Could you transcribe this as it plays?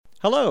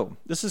Hello,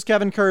 this is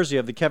Kevin Kersey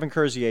of the Kevin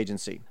Kersey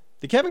Agency.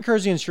 The Kevin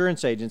Kersey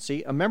Insurance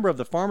Agency, a member of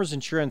the Farmers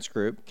Insurance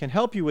Group, can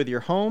help you with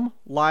your home,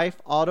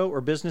 life, auto, or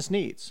business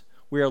needs.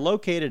 We are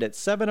located at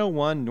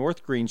 701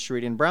 North Green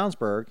Street in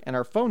Brownsburg, and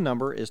our phone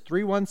number is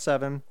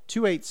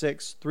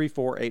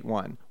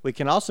 317-286-3481. We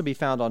can also be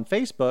found on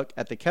Facebook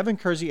at the Kevin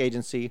Kersey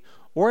Agency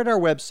or at our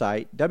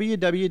website,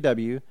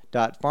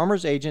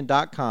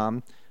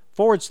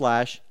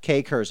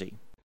 www.farmersagent.com/K-Kersey.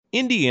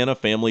 Indiana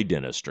Family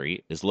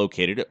Dentistry is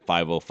located at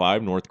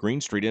 505 North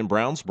Green Street in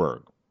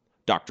Brownsburg.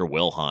 Dr.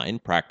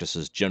 Wilhine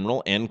practices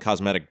general and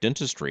cosmetic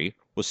dentistry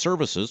with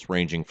services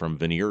ranging from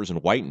veneers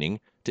and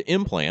whitening to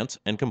implants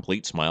and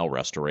complete smile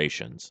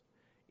restorations.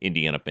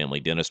 Indiana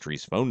Family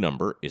Dentistry's phone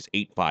number is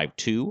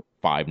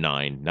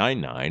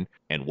 852-5999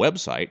 and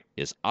website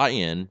is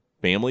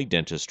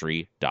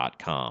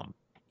infamilydentistry.com.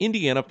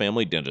 Indiana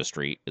Family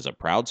Dentistry is a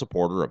proud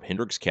supporter of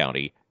Hendricks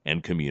County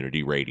and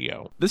community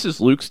radio. This is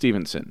Luke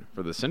Stevenson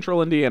for the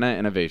Central Indiana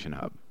Innovation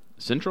Hub.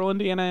 Central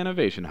Indiana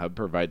Innovation Hub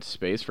provides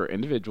space for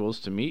individuals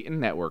to meet and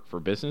network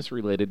for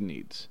business-related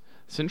needs.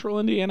 Central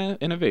Indiana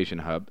Innovation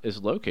Hub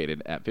is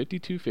located at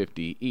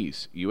 5250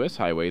 East U.S.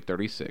 Highway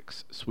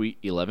 36, Suite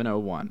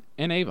 1101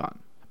 in Avon.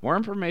 More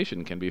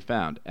information can be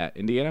found at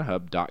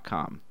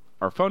indianahub.com.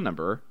 Our phone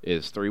number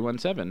is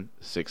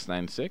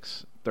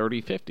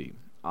 317-696-3050.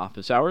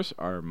 Office hours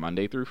are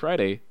Monday through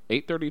Friday,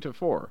 8:30 to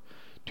 4.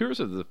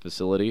 Tours of the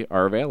facility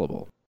are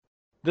available.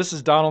 This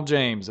is Donald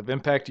James of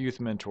Impact Youth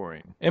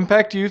Mentoring.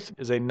 Impact Youth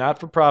is a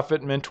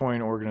not-for-profit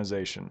mentoring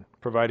organization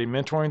providing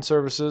mentoring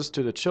services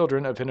to the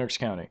children of Hendricks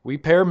County. We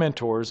pair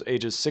mentors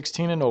ages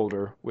 16 and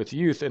older with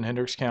youth in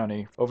Hendricks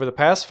County. Over the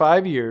past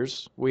 5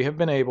 years, we have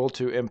been able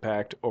to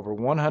impact over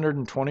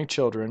 120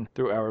 children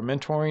through our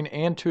mentoring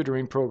and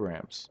tutoring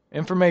programs.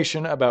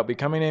 Information about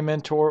becoming a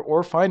mentor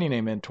or finding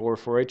a mentor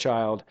for a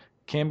child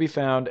can be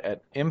found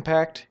at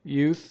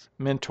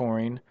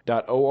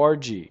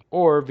impactyouthmentoring.org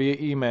or via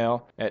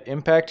email at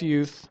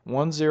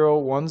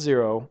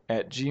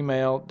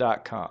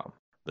impactyouth1010@gmail.com.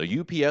 The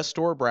UPS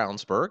Store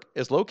Brownsburg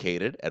is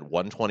located at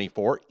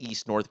 124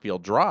 East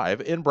Northfield Drive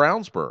in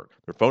Brownsburg.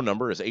 Their phone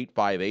number is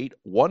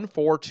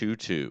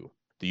 858-1422.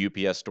 The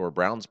UPS Store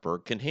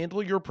Brownsburg can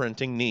handle your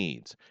printing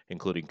needs,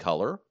 including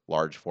color,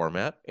 large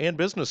format, and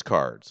business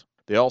cards.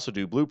 They also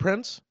do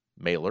blueprints,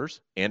 mailers,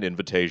 and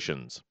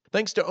invitations.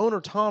 Thanks to owner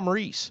Tom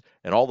Reese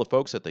and all the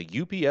folks at the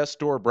UPS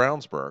Store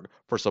Brownsburg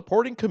for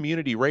supporting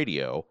community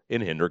radio in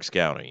Hendricks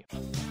County.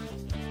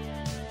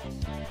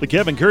 The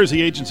Kevin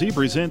Kersey Agency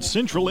presents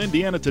Central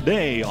Indiana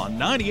Today on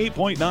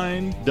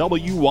 98.9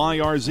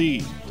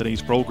 WYRZ.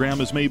 Today's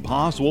program is made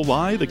possible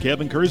by the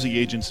Kevin Kersey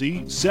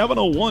Agency,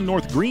 701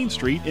 North Green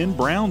Street in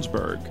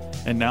Brownsburg.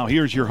 And now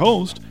here's your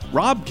host,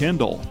 Rob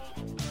Kendall.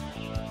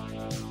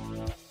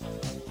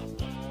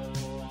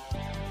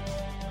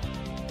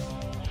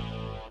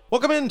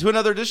 Welcome in to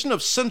another edition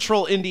of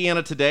Central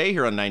Indiana Today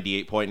here on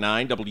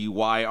 98.9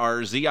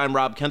 WYRZ. I'm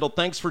Rob Kendall.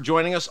 Thanks for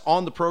joining us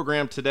on the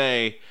program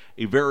today.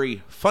 A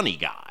very funny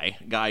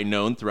guy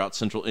known throughout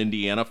Central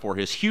Indiana for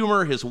his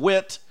humor, his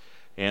wit,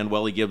 and,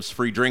 well, he gives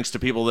free drinks to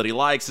people that he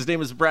likes. His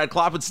name is Brad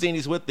Klopfenstein.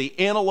 He's with the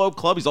Antelope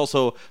Club. He's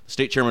also the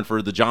state chairman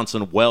for the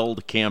Johnson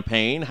Weld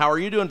campaign. How are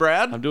you doing,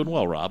 Brad? I'm doing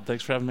well, Rob.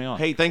 Thanks for having me on.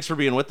 Hey, thanks for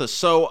being with us.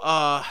 So,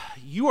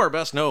 you are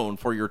best known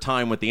for your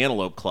time with the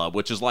Antelope Club,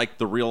 which is like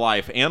the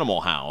real-life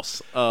Animal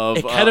House of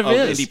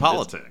indie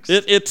politics.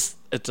 It's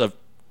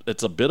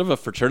a bit of a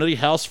fraternity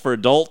house for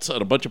adults,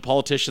 and a bunch of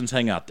politicians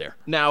hang out there.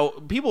 Now,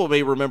 people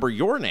may remember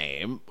your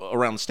name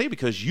around the state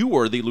because you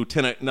were the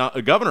lieutenant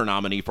governor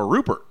nominee for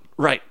Rupert.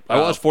 Right. I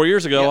was 4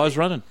 years ago. Yeah. I was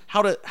running.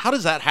 How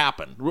does that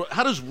happen?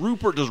 Does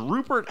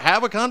Rupert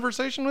have a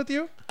conversation with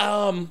you?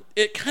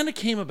 It kind of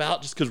came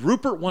about just because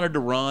Rupert wanted to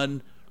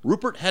run.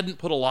 Rupert hadn't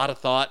put a lot of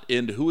thought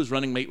into who his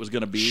running mate was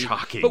going to be.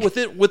 Shocking. But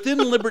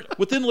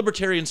within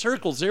libertarian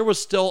circles, there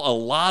was still a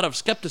lot of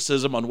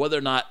skepticism on whether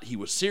or not he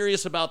was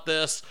serious about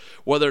this,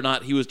 whether or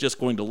not he was just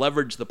going to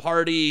leverage the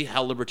party,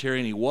 how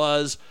libertarian he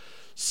was.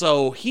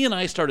 So he and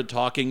I started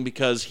talking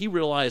because he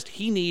realized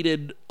he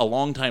needed a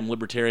longtime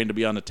libertarian to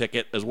be on the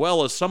ticket, as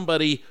well as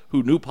somebody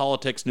who knew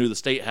politics, knew the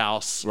state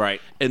house. Right.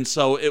 And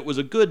so it was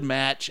a good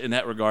match in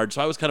that regard.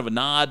 So I was kind of a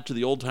nod to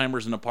the old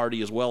timers in the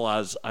party, as well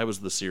as I was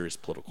the serious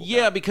political guy.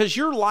 Yeah, because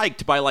you're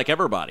liked by like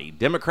everybody.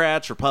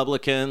 Democrats,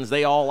 Republicans,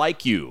 they all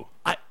like you.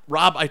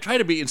 Rob, I try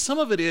to be, and some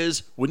of it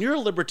is when you're a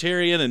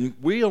libertarian and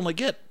we only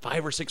get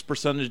 5 or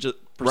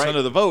 6%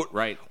 of the vote.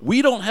 Right.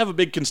 We don't have a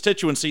big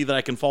constituency that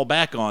I can fall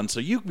back on.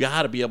 So you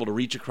got to be able to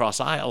reach across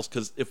aisles,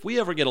 because if we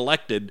ever get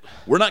elected,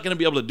 we're not going to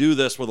be able to do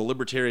this with a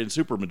libertarian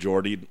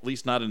supermajority, at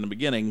least not in the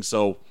beginning.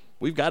 So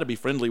we've got to be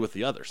friendly with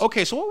the others.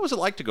 Okay, so what was it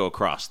like to go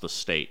across the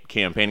state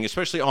campaigning,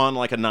 especially on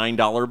like a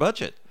 $9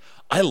 budget?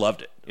 I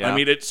loved it. Yeah. I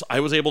mean,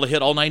 I was able to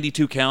hit all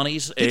 92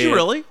 counties. Did you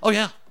really? Oh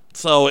yeah.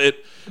 So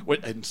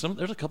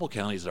there's a couple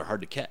counties that are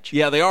hard to catch.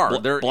 Yeah, they are.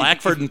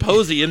 Blackford and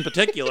Posey in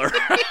particular.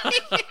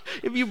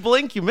 If you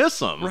blink, you miss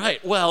them.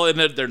 Right. Well, and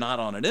they're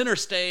not on an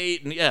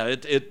interstate, and yeah,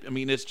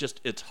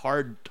 it's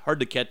hard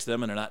to catch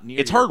them, and they're not near.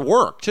 It's hard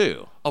work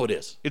too. Oh, it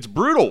is. It's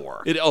brutal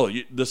work. The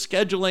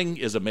scheduling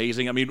is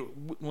amazing. I mean,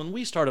 when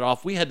we started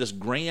off, we had this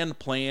grand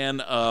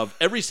plan of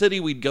every city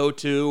we'd go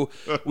to,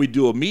 we'd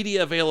do a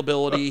media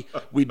availability,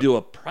 we'd do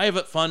a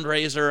private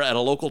fundraiser at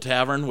a local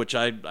tavern, which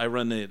I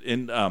run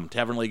the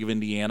Tavern League of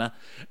Indiana,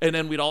 and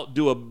then we'd all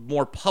do a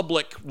more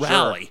public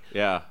rally.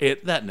 Sure. Yeah.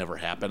 That never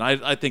happened.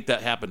 I think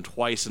that happened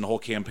twice in the whole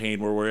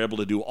campaign where we were able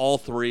to do all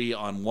three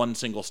on one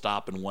single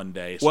stop in one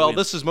day. So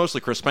this is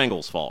mostly Chris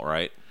Spangle's fault,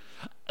 right?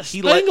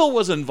 Spangle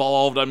was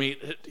involved. I mean,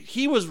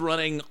 he was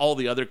running all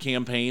the other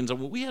campaigns. I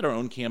mean, we had our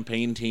own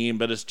campaign team,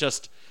 but it's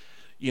just,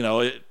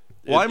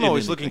 I'm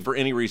always looking for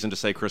any reason to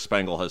say Chris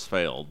Spangle has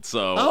failed.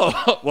 So,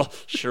 well,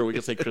 sure, we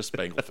can say Chris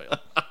Spangle failed.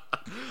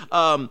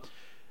 I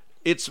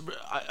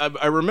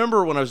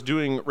remember when I was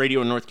doing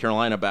radio in North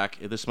Carolina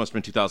this must have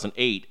been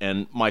 2008,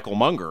 and Michael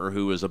Munger,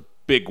 who is a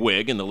big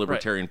wig in the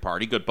Libertarian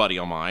Party, good buddy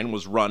of mine,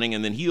 was running,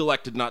 and then he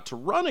elected not to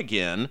run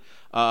again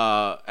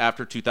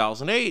after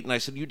 2008. And I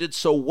said, you did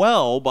so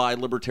well by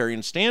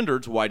Libertarian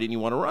standards, why didn't you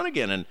want to run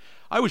again? And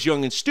I was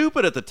young and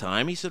stupid at the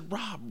time. He said,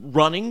 Rob,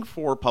 running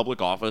for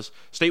public office,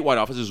 statewide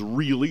office, is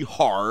really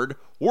hard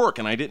work.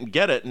 And I didn't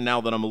get it, and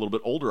now that I'm a little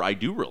bit older, I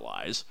do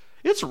realize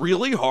it's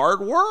really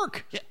hard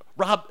work. Yeah,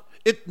 Rob,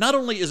 it not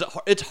only is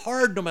it's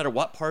hard no matter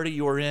what party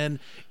you're in,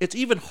 it's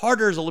even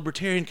harder as a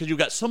libertarian because you've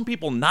got some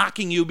people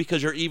knocking you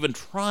because you're even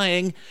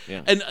trying.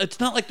 Yeah. And it's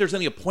not like there's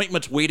any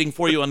appointments waiting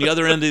for you on the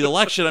other end of the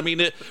election. I mean,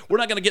 we're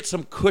not going to get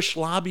some cush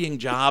lobbying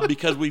job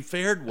because we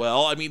fared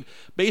well. I mean,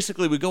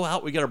 basically, we go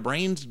out, we get our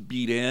brains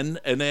beat in,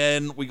 and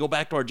then we go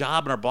back to our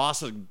job, and our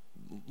boss is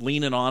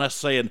leaning on us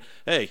saying,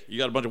 hey, you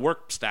got a bunch of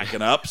work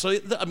stacking up. So,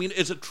 I mean,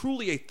 it's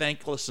truly a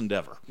thankless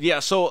endeavor. Yeah,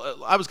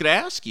 so I was going to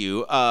ask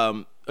you,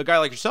 a guy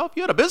like yourself,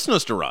 you had a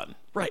business to run.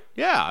 Right.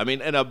 Yeah, I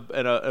mean, and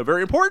a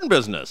very important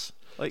business.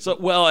 And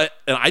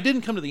I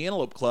didn't come to the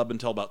Antelope Club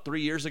until about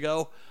 3 years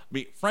ago. I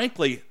mean,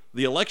 frankly,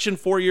 the election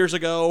 4 years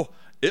ago,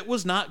 it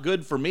was not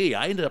good for me.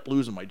 I ended up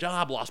losing my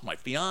job, lost my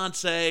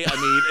fiance. I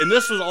mean, and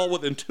this was all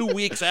within 2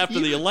 weeks after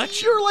the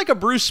election. You're like a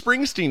Bruce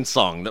Springsteen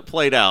song that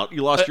played out.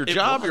 You lost your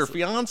job, your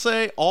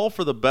fiance, all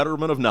for the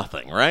betterment of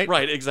nothing, right?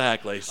 Right,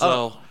 exactly.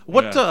 So,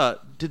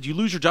 did you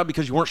lose your job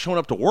because you weren't showing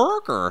up to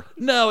work, or?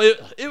 No,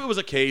 it was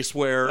a case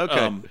where,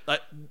 okay.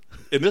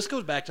 And this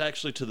goes back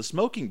to the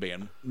smoking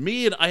ban.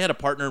 I had a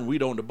partner, and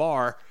we'd owned a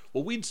bar.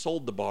 Well, we'd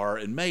sold the bar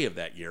in May of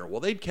that year.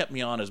 Well, they'd kept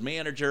me on as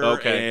manager,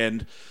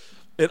 and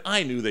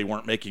I knew they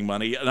weren't making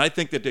money, and I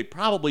think that they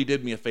probably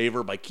did me a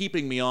favor by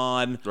keeping me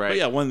on. Right. But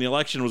yeah, when the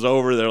election was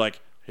over, they're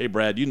like, hey,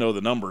 Brad, you know the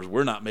numbers.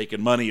 We're not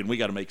making money, and we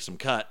got to make some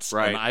cuts.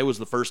 Right. And I was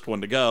the first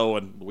one to go,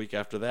 and the week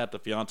after that, the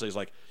fiance's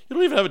like, you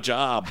don't even have a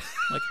job.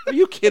 I'm like, are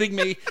you kidding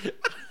me?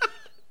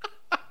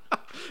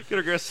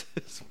 Brad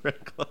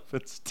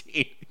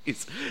Klopfenstein.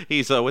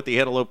 He's with the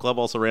Antelope Club.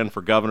 Also ran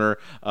for governor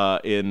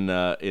in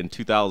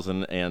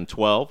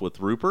 2012 with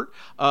Rupert.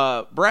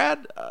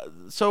 Brad.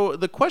 So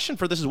the question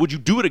for this is: would you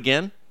do it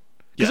again?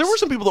 Because there were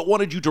some people that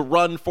wanted you to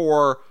run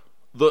for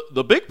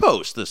the big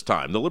post this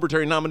time, the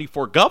Libertarian nominee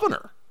for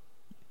governor.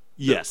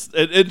 Yes,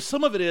 and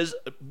some of it is,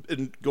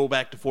 and go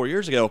back to 4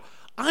 years ago.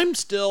 I'm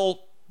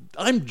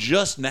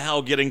just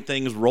now getting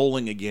things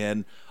rolling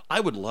again. I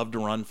would love to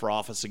run for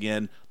office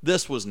again.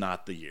 This was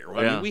not the year.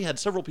 I mean, we had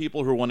several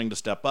people who were wanting to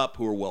step up,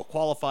 who were well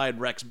qualified.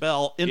 Rex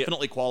Bell,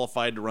 infinitely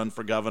qualified to run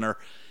for governor.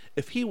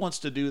 If he wants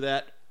to do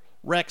that,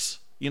 Rex,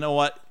 you know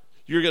what?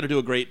 You're going to do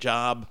a great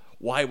job.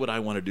 Why would I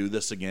want to do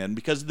this again?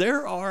 Because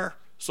there are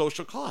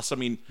social costs. I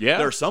mean,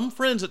 there are some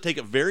friends that take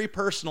it very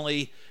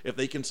personally if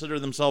they consider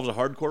themselves a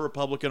hardcore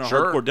Republican or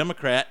hardcore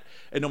Democrat,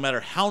 and no matter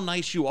how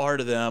nice you are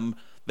to them,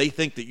 they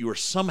think that you are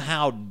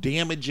somehow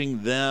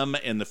damaging them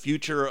and the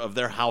future of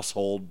their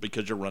household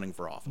because you're running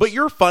for office. But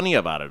you're funny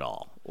about it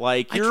all.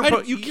 Like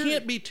you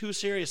can't be too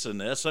serious in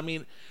this. I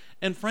mean,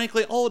 and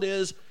frankly,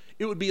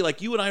 it would be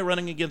like you and I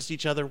running against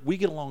each other. We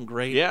get along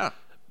great. Yeah.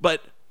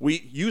 But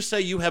you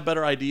say you have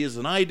better ideas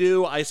than I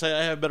do. I say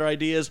I have better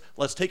ideas.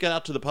 Let's take it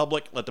out to the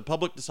public. Let the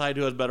public decide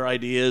who has better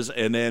ideas,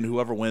 and then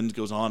whoever wins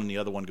goes on, and the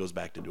other one goes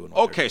back to doing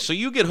what they're doing. So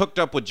you get hooked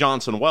up with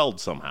Johnson Weld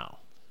somehow.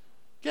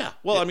 Yeah.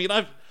 Well, I mean,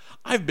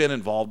 I've been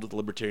involved with the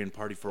Libertarian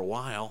Party for a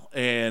while,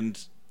 and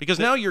because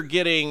now you're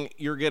getting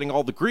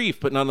all the grief,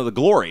 but none of the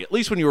glory. At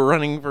least when you were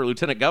running for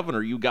lieutenant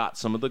governor, you got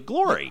some of the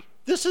glory.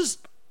 This is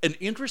an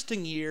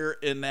interesting year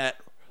in that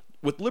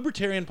with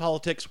libertarian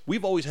politics,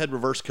 we've always had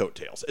reverse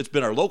coattails. It's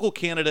been our local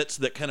candidates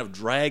that kind of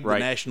drag the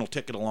national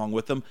ticket along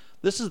with them.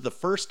 This is the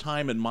first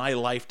time in my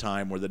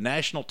lifetime where the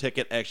national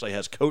ticket actually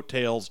has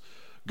coattails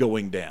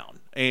going down.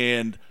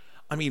 And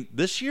I mean,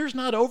 this year's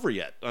not over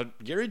yet.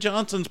 Gary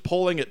Johnson's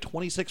polling at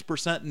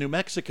 26% in New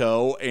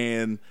Mexico,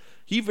 and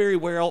he very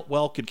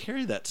well could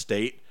carry that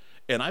state.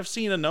 And I've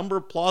seen a number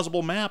of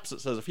plausible maps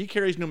that says if he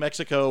carries New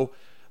Mexico,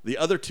 the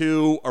other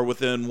two are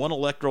within one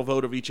electoral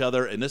vote of each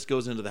other, and this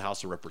goes into the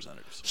House of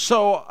Representatives.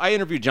 So I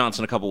interviewed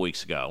Johnson a couple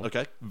weeks ago.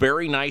 Okay.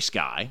 Very nice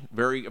guy.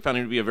 I found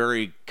him to be a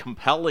very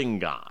compelling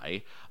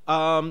guy.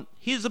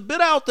 He's a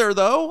bit out there,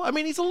 though. I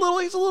mean, he's a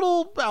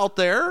little out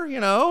there, you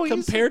know.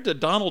 Compared to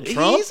Donald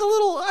Trump, he's a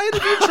little. I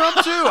interviewed Trump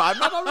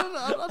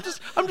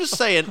too. I'm just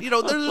saying, you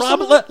know. There's Rob,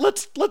 some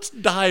let's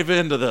dive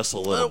into this a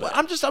little bit.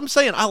 I'm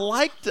saying I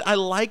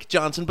like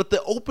Johnson, but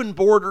the open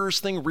borders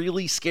thing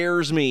really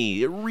scares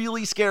me. It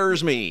really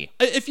scares me.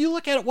 If you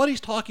look at it, what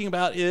he's talking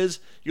about is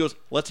he goes,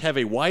 let's have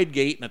a wide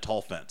gate and a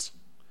tall fence.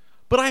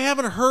 But I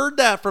haven't heard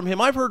that from him.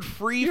 I've heard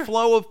free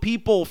flow of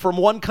people from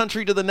one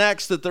country to the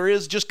next, that there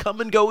is just come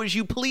and go as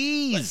you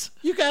please.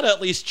 You got to at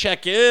least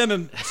check in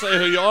and say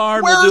who you are,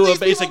 and Where we'll are do a these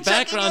basic people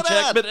checking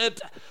background it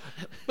check.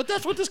 But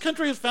that's what this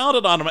country is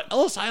founded on. At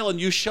Ellis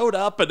Island, you showed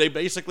up and they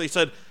basically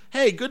said,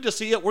 hey, good to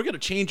see you. We're going to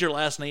change your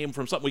last name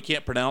from something we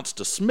can't pronounce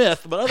to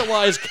Smith, but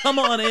otherwise, come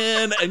on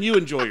in and you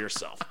enjoy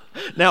yourself.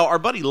 Now, our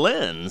buddy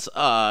Lenz,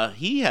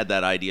 he had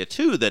that idea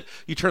too, that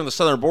you turn the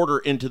southern border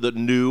into the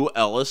new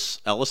Ellis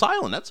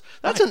Island.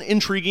 That's an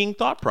intriguing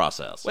thought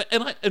process.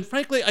 And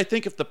frankly, I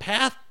think if the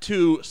path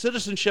to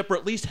citizenship, or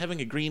at least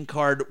having a green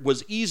card,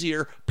 was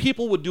easier,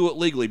 people would do it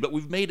legally. But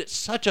we've made it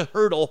such a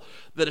hurdle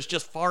that it's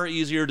just far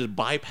easier to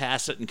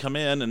bypass it and come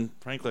in. And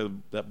frankly,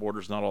 that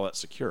border's not all that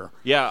secure.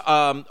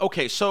 Yeah.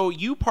 Okay. So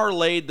you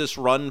parlayed this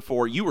run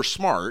for. You were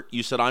smart.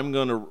 You said, I'm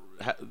going to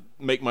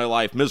make my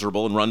life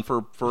miserable and run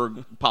for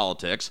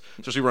politics,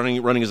 especially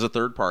running as a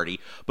third party.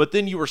 But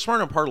then you were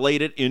smart and parlayed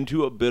it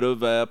into a bit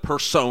of a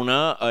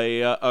persona,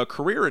 a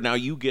career, and now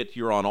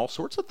you're on all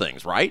sorts of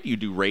things, right? You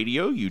do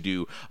radio, you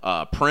do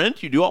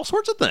print, you do all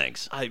sorts of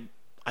things.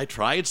 I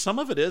tried. Some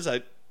of it is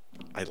I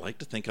like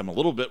to think I'm a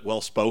little bit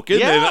well spoken.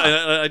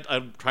 Yeah. And I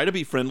try to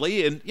be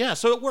friendly, and yeah,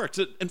 so it works.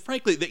 And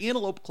frankly, the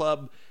Antelope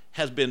Club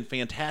has been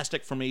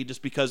fantastic for me,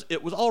 just because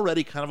it was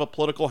already kind of a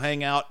political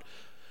hangout.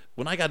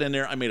 When I got in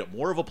there, I made it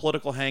more of a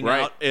political hangout,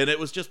 right. And it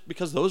was just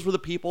because those were the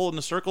people in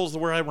the circles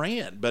where I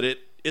ran. But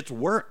it's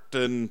worked,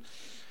 and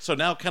so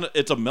now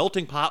it's a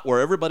melting pot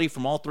where everybody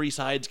from all three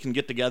sides can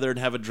get together and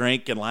have a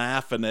drink and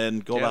laugh, and then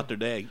go about their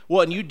day.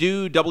 Well, and you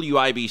do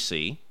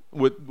WIBC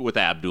with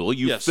Abdul.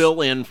 You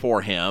fill in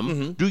for him.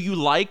 Mm-hmm. Do you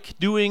like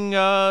doing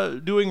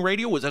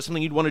radio? Was that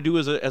something you'd want to do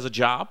as a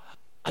job?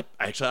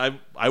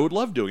 I would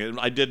love doing it.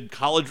 I did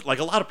college, like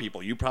a lot of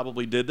people. You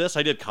probably did this.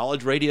 I did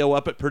college radio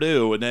up at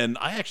Purdue, and then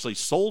I actually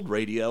sold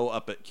radio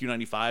up at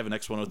Q95 and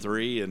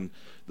X103, and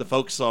the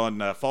folks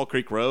on Fall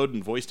Creek Road,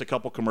 and voiced a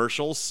couple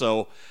commercials.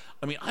 So,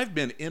 I mean, I've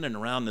been in and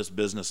around this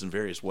business in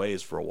various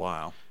ways for a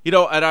while. You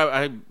know, and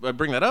I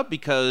bring that up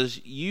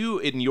because you,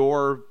 in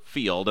your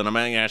field, and I'm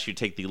going to ask you to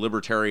take the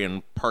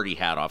Libertarian Party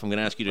hat off. I'm going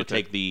to ask you to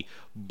take the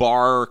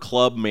bar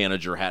club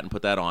manager hat and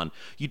put that on.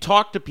 You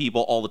talk to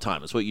people all the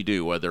time. That's what you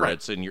do, whether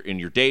it's in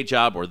your day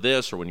job or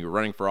this, or when you're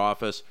running for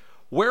office.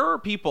 Where are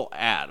people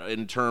at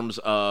in terms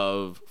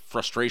of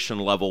frustration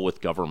level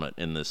with government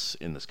in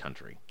this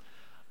country?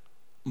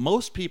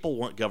 Most people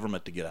want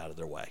government to get out of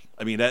their way.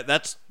 I mean,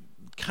 that's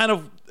kind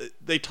of,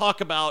 they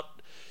talk about,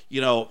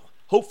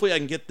 hopefully I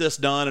can get this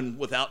done and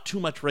without too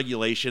much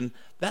regulation.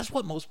 That's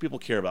what most people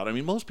care about. I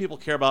mean, most people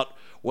care about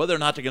whether or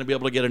not they're going to be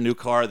able to get a new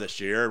car this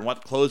year, and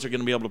what clothes they're going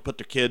to be able to put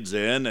their kids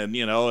in, and,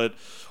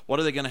 what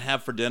are they going to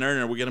have for dinner,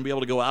 and are we going to be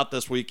able to go out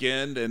this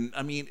weekend? And,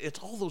 I mean, it's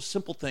all those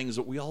simple things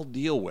that we all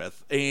deal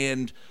with,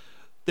 and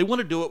they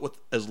want to do it with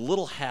as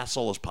little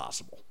hassle as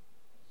possible.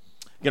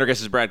 Again, our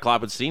guest is Brad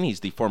Klopfenstein. He's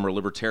the former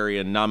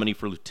Libertarian nominee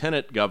for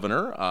lieutenant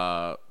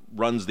governor,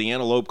 runs the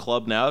Antelope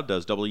Club now,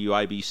 does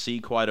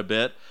WIBC quite a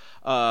bit.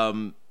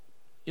 I'm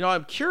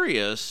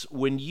curious,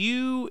 when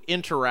you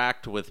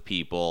interact with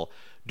people,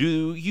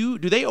 do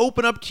they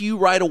open up to you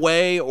right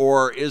away,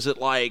 or is it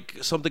like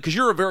something, because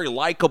you're a very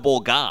likable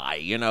guy,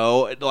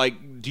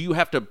 like, do you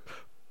have to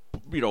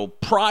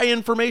pry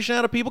information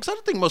out of people? Because I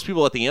don't think most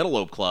people at the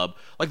Antelope Club,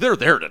 like, they're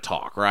there to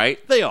talk, right?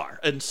 They are.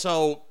 And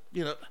so,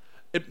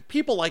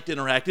 people like to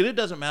interact, and it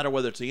doesn't matter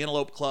whether it's the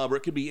Antelope Club or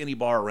it could be any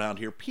bar around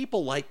here.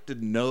 People like to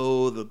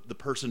know the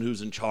person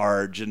who's in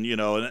charge, and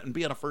and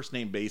be on a first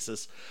name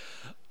basis.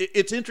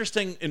 It's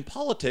interesting in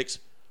politics.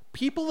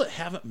 People that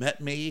haven't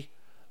met me,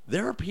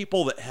 there are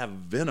people that have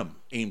venom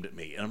aimed at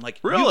me, and I'm like,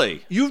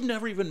 really? You've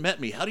never even met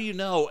me. How do you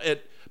know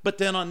it? But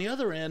then on the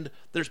other end,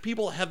 there's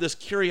people that have this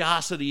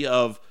curiosity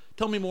of,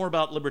 tell me more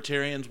about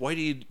libertarians. Why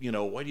do you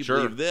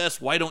believe this?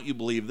 Why don't you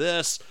believe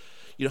this?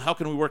 How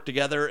can we work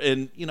together?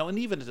 And, and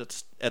even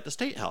at the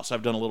State House,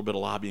 I've done a little bit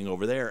of lobbying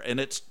over there, and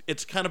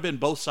it's kind of been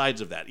both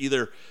sides of that.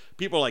 Either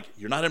people are like,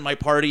 you're not in my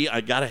party,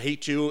 I gotta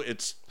hate you,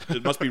 it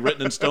must be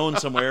written in stone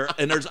somewhere.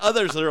 And there's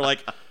others that are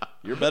like,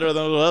 you're better than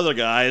those other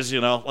guys,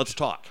 let's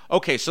talk.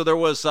 Okay, so there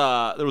was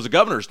a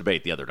governor's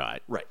debate the other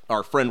night. Right.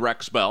 Our friend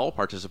Rex Bell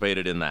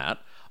participated in that.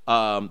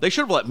 They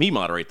should have let me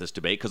moderate this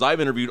debate, because I've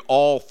interviewed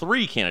all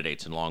three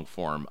candidates in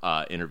long-form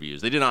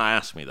interviews. They did not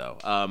ask me,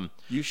 though.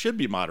 You should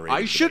be moderating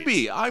I should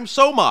be. I'm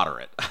so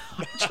moderate.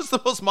 I'm just the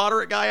most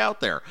moderate guy out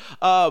there.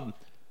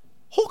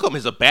 Holcomb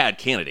is a bad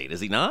candidate, is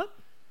he not?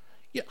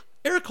 Yeah,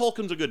 Eric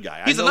Holcomb's a good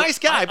guy. He's a nice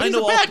guy, but he's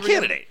a bad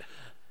candidate.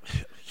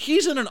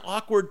 He's in an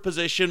awkward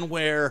position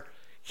where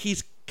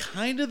he's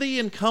kind of the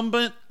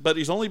incumbent, but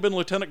he's only been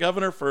lieutenant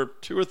governor for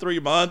 2 or 3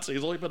 months.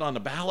 He's only been on the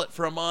ballot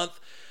for a month.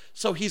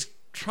 So he's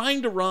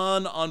trying to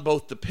run on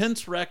both the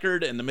Pence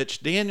record and the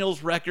Mitch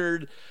Daniels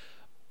record,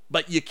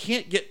 but you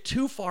can't get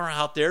too far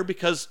out there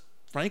because,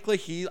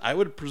 frankly, I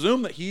would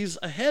presume that he's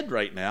ahead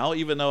right now,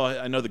 even though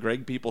I know the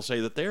Greg people say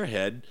that they're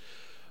ahead.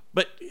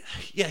 But,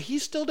 yeah, he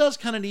still does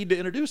kind of need to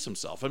introduce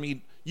himself. I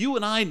mean, you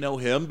and I know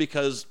him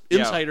because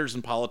insiders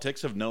in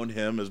politics have known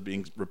him as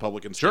being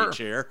Republican state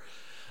chair.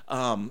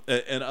 And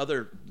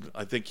other,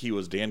 I think he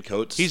was Dan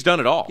Coates. He's done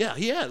it all. Yeah,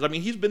 he has. I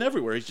mean, he's been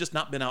everywhere. He's just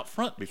not been out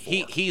front before.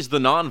 He's the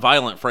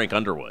non-violent Frank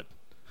Underwood.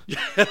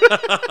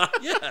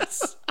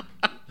 Yes.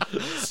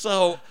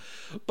 So,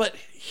 but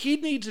he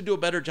needs to do a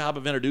better job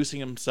of introducing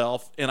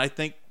himself, and I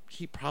think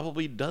he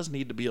probably does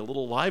need to be a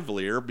little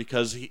livelier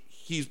because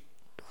he's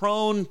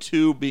prone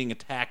to being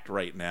attacked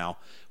right now.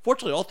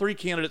 Fortunately, all three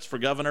candidates for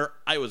governor,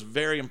 I was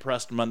very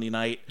impressed Monday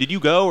night. Did you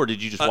go or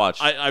did you just watch?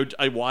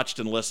 I watched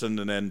and listened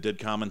and then did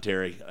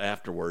commentary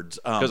afterwards.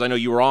 Because I know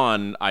you were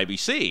on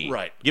IBC,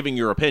 right, giving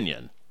your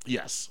opinion.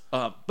 Yes.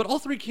 But all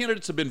three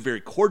candidates have been very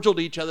cordial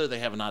to each other. They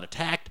have not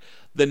attacked.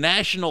 The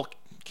national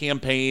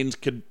campaigns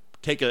could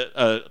take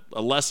a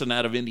lesson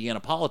out of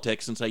Indiana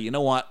politics and say, you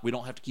know what, we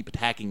don't have to keep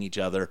attacking each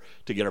other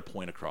to get our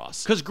point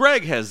across. Because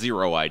Greg has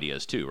zero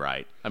ideas too,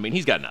 right? I mean,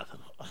 he's got nothing.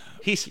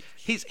 His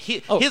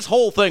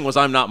whole thing was,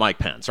 I'm not Mike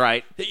Pence,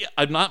 right?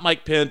 I'm not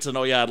Mike Pence, and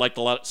I'd like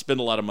to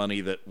spend a lot of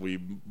money that we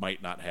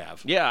might not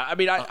have. Yeah, I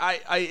mean,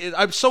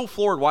 I'm so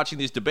floored watching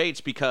these debates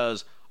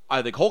because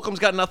I think Holcomb's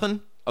got nothing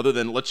other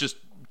than let's just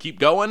keep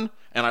going,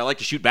 and I like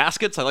to shoot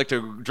baskets. I like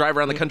to drive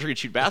around the country and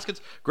shoot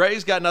baskets.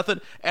 Greg's got nothing,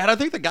 and I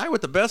think the guy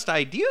with the best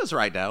ideas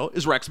right now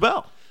is Rex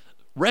Bell.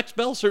 Rex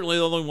Bell's certainly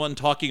the only one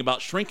talking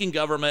about shrinking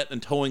government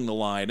and towing the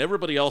line.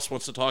 Everybody else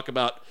wants to talk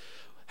about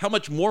how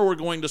much more we're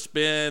going to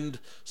spend.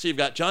 So you've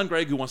got John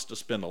Gregg who wants to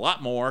spend a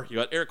lot more. You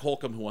got Eric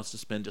Holcomb who wants to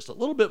spend just a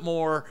little bit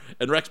more,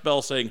 and Rex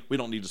Bell saying we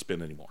don't need to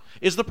spend any more.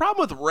 Is the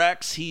problem with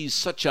Rex he's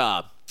such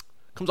a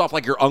comes off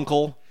like your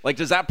uncle? Like,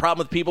 does that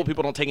problem with people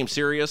don't take him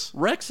serious?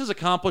 Rex has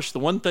accomplished the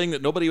one thing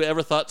that nobody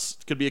ever thought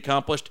could be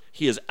accomplished.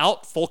 He has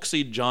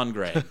out-folksied John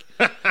Gregg.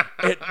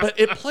 But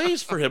it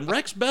plays for him.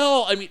 Rex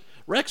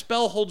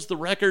Bell holds the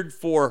record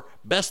for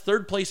best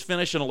third-place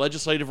finish in a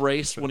legislative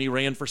race when he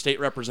ran for state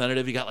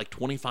representative. He got like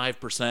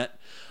 25%.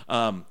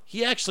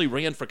 He actually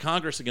ran for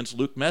Congress against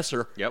Luke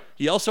Messer. Yep.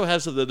 He also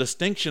has the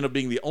distinction of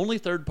being the only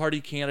third-party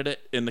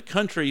candidate in the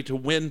country to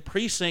win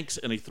precincts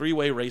in a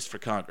three-way race for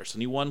Congress,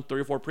 and he won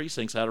 3 or 4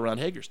 precincts out around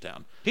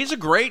Hagerstown. He's a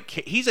great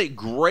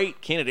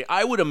candidate.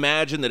 I would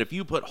imagine that if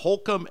you put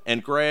Holcomb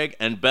and Gregg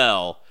and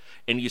Bell,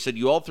 and you said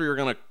you all three are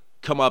going to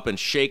come up and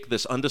shake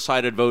this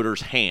undecided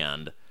voter's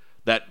hand,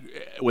 that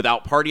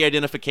without party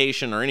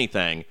identification or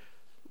anything,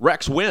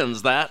 Rex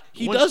wins that.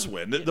 He does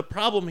win. The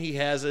problem he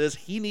has is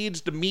he needs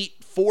to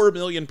meet 4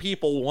 million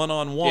people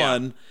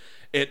one-on-one.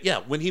 Yeah.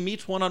 When he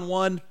meets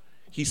one-on-one,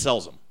 he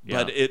sells them.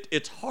 Yeah. But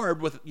it's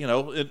hard with,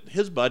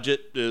 his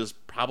budget is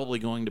probably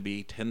going to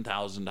be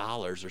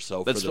 $10,000 or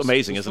so. That's for this,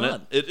 amazing, this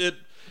isn't it?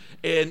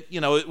 And,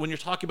 when you're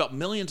talking about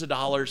millions of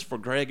dollars for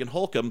Gregg and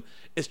Holcomb,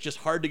 it's just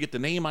hard to get the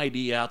name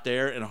ID out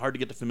there and hard to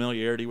get the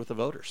familiarity with the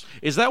voters.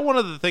 Is that one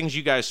of the things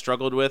you guys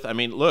struggled with? I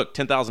mean, look,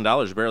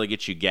 $10,000 barely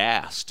gets you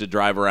gas to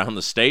drive around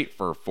the state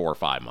for 4 or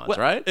 5 months,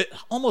 right?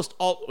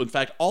 In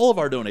fact, all of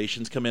our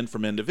donations come in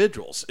from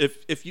individuals.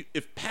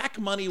 If PAC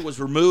money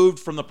was removed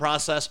from the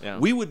process,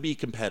 we would be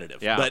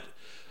competitive. Yeah. But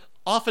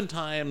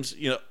oftentimes,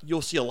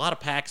 you'll see a lot of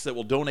PACs that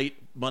will donate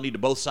money to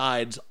both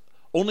sides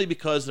only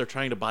because they're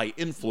trying to buy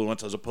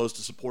influence as opposed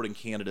to supporting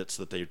candidates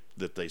that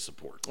they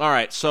support. All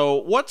right, so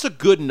what's a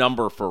good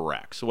number for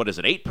Rex? What is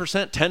it,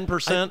 8%,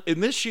 10%? In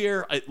this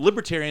year,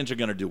 Libertarians are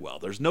going to do well.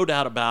 There's no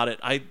doubt about it.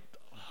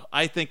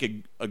 I think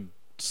a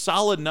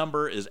solid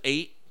number is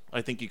 8.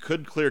 I think you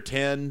could clear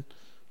 10.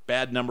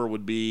 Bad number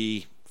would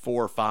be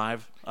 4 or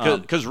 5.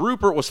 Because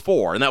Rupert was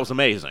 4, and that was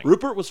amazing.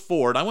 Rupert was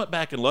 4, and I went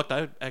back and looked.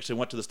 I actually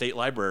went to the state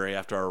library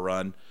after our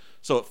run.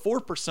 So at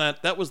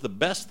 4%, that was the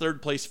best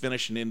third-place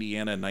finish in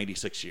Indiana in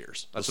 96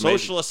 years. That's the amazing.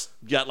 Socialists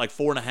got like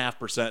 4.5%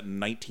 in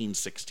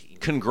 1916.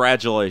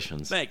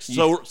 Congratulations. Thanks.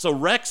 So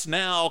Rex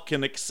now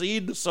can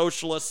exceed the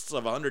Socialists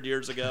of 100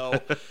 years ago,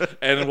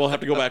 and we'll have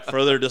to go back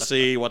further to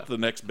see what the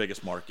next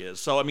biggest mark is.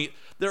 So,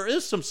 there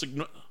is some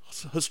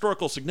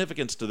historical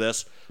significance to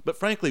this, but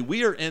frankly,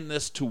 we are in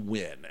this to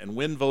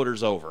win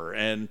voters over.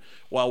 And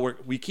while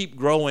we keep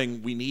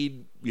growing, we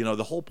need,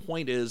 the whole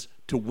point is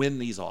to win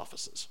these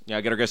offices. Yeah,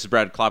 I got our guest is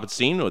Brad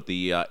Klopfenstein with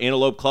the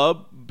Antelope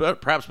Club,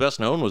 but perhaps best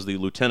known was the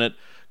lieutenant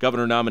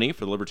governor nominee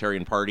for the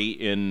Libertarian Party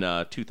in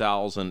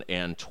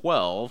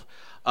 2012.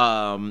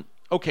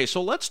 Okay,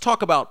 so let's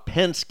talk about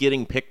Pence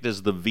getting picked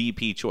as the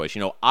VP choice.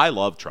 I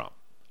love Trump.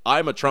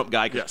 I'm a Trump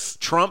guy. Yes.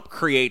 Trump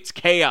creates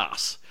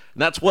chaos.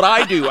 And that's what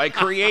I do. I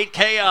create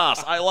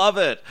chaos. I love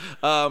it.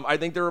 I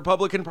think the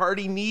Republican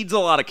Party needs a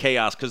lot of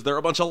chaos because they're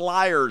a bunch of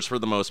liars for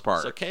the most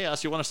part. So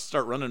chaos, you want to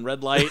start running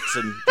red lights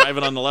and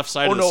driving on the left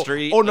side of the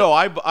street? Oh, no,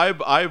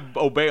 I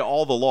obey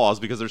all the laws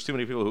because there's too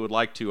many people who would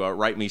like to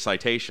write me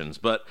citations.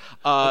 But,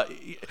 am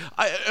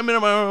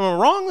I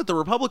wrong that the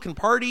Republican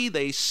Party,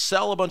 they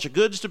sell a bunch of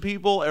goods to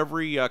people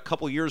every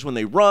couple years when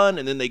they run,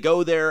 and then they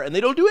go there and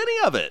they don't do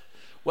any of it?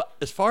 Well,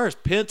 as far as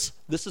Pence,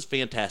 this is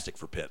fantastic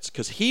for Pence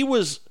because he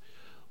was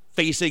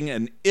facing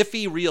an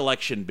iffy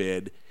re-election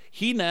bid.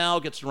 He now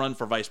gets to run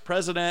for vice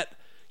president.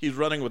 He's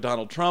running with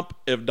Donald Trump.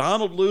 If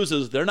Donald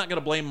loses, they're not going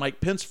to blame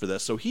Mike Pence for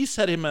this. So he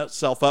set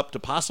himself up to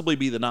possibly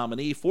be the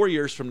nominee 4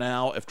 years from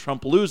now if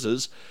Trump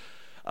loses.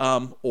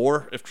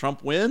 Or if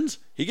Trump wins,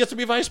 he gets to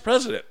be vice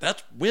president.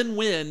 That's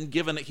win-win,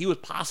 given that he was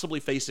possibly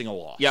facing a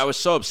loss. Yeah, I was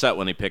so upset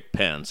when he picked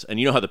Pence. And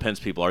you know how the Pence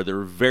people are.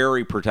 They're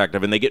very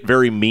protective, and they get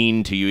very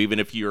mean to you, even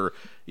if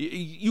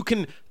you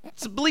can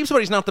believe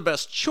somebody's not the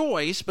best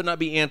choice, but not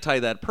be anti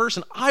that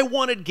person. I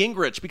wanted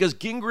Gingrich, because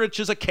Gingrich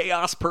is a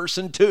chaos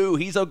person, too.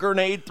 He's a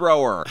grenade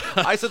thrower.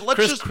 I said,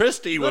 Chris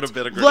Christie would have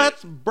been a grenade.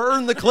 Let's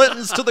burn the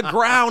Clintons to the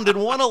ground in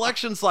one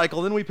election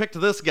cycle. Then we picked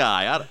this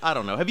guy. I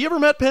don't know. Have you ever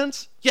met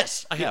Pence?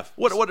 Yes, I have.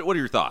 What are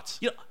your thoughts?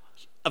 You know,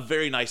 a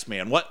very nice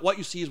man. What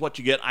you see is what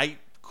you get. I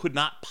could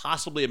not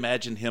possibly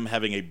imagine him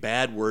having a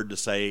bad word to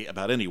say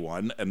about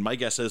anyone, and my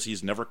guess is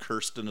he's never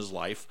cursed in his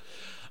life.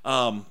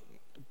 Do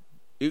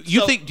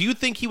you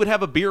think he would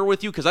have a beer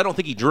with you? Because I don't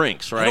think he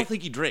drinks, right? I don't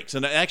think he drinks.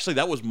 And actually,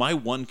 that was my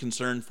one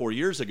concern 4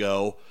 years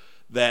ago,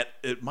 that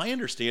my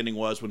understanding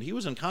was when he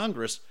was in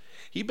Congress,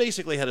 he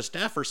basically had a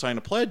staffer sign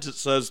a pledge that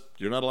says,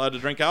 you're not allowed to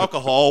drink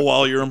alcohol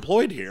while you're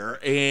employed here.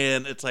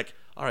 And it's like,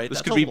 all right,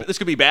 this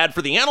could be bad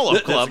for the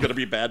Antelope Club. It's going to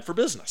be bad for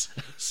business.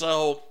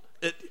 So,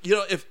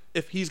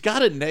 if he's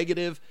got a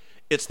negative,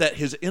 it's that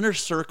his inner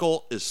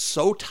circle is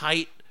so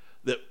tight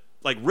that,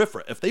 like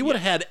RIFRA, if they would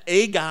have had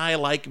a guy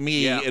like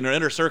me in their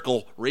inner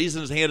circle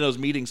raising his hand in those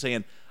meetings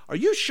saying, are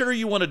you sure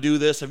you want to do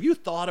this? Have you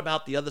thought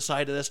about the other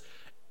side of this?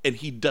 And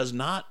he does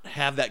not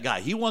have that guy.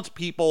 He wants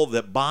people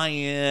that buy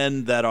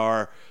in, that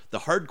are the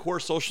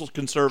hardcore social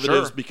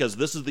conservatives, because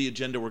this is the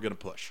agenda we're going to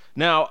push.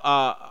 Now,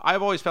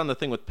 I've always found the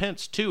thing with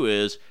Pence, too,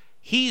 is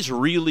he's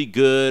really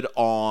good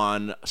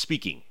on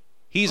speaking.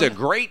 He's a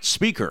great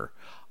speaker.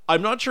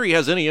 I'm not sure he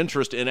has any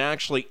interest in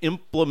actually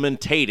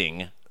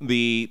implementing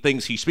the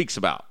things he speaks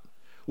about,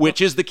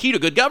 which is the key to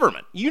good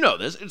government. You know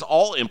this. It's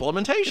all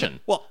implementation.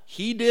 Well,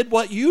 he did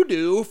what you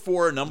do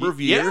for a number of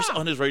years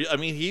on his radio. I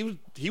mean,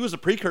 he was a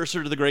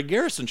precursor to the Greg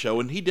Garrison show,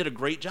 and he did a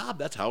great job.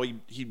 That's how he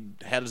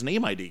had his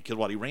name ID, because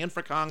he ran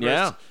for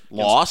Congress.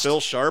 Lost. Phil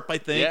Sharp, I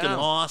think, and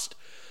lost.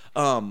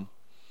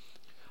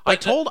 I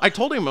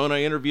told him when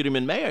I interviewed him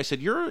in May, I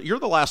said, you're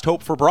the last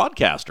hope for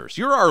broadcasters.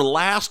 You're our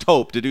last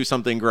hope to do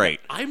something great.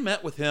 I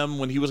met with him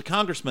when he was a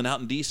congressman out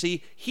in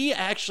D.C. He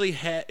actually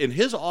had, in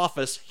his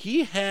office,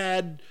 he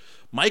had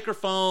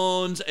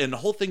microphones and the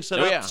whole thing set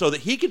up so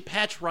that he could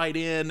patch right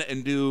in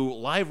and do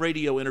live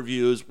radio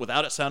interviews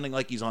without it sounding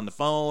like he's on the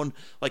phone,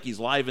 like he's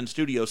live in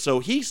studio. So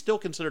he still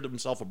considered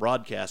himself a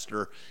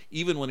broadcaster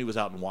even when he was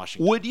out in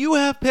Washington. Would you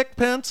have picked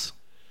Pence?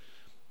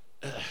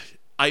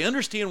 I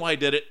understand why he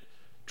did it.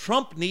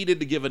 Trump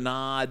needed to give a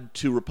nod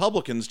to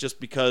Republicans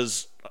just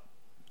because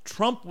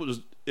Trump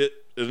was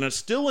and is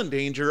still in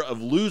danger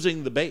of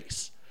losing the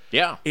base.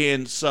 Yeah.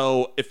 And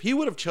so if he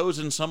would have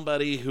chosen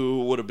somebody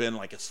who would have been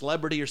like a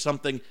celebrity or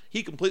something,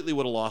 he completely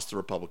would have lost the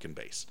Republican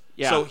base.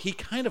 Yeah. So he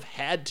kind of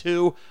had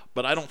to,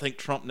 but I don't think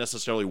Trump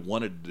necessarily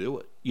wanted to do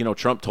it. You know,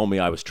 Trump told me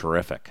I was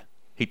terrific.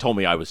 He told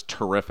me I was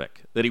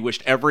terrific. That he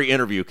wished every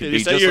interview could Did be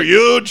he say just you're like,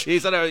 huge? He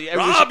said,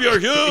 Rob, you're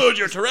huge.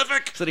 You're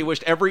terrific. Said he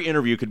wished every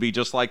interview could be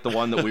just like the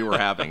one that we were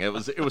having. It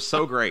was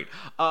so great.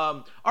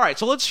 All right,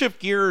 so let's shift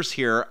gears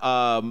here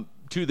to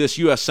this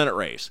U.S. Senate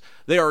race.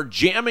 They are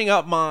jamming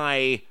up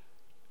my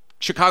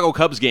Chicago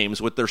Cubs games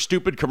with their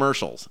stupid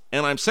commercials,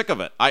 and I'm sick of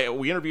it.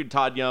 We interviewed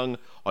Todd Young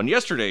on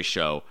yesterday's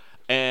show,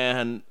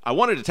 and I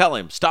wanted to tell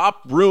him,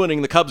 stop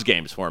ruining the Cubs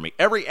games for me.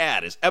 Every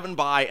ad is Evan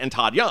Bayh and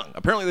Todd Young.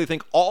 Apparently they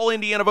think all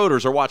Indiana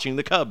voters are watching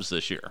the Cubs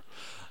this year.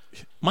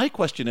 My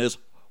question is,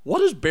 what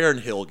does Barron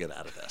Hill get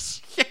out of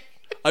this?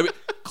 I mean,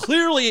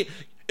 clearly,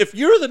 if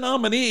you're the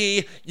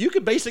nominee, you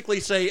could basically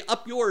say,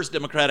 up yours,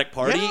 Democratic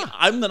Party. Yeah.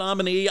 I'm the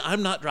nominee.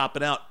 I'm not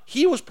dropping out.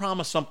 He was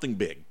promised something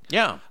big.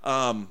 Yeah.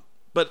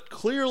 But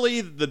clearly,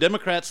 the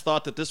Democrats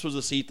thought that this was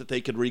a seat that they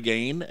could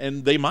regain,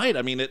 and they might.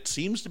 I mean, it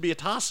seems to be a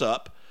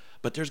toss-up,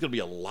 but there's going to be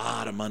a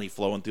lot of money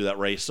flowing through that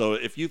race. So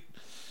if you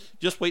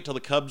just wait till the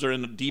Cubs are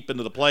deep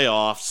into the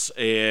playoffs,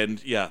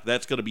 and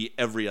that's going to be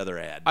every other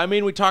ad. I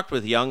mean, we talked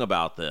with Young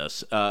about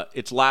this.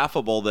 It's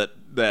laughable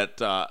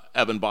that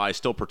Evan Bayh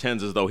still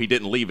pretends as though he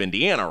didn't leave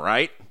Indiana,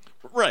 right?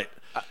 Right.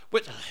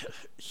 But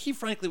he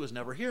frankly was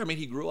never here. I mean,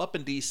 he grew up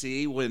in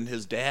D.C. when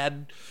his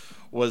dad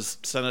was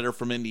senator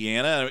from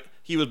Indiana.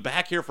 He was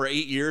back here for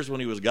 8 years when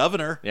he was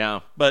governor. Yeah.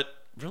 But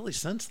really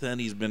since then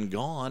he's been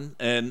gone,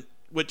 and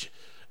which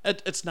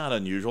it's not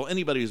unusual.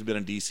 Anybody who's been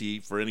in D.C.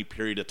 for any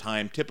period of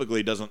time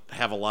typically doesn't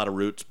have a lot of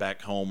roots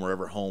back home,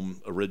 wherever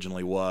home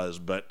originally was.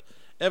 But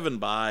Evan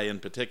Bayh in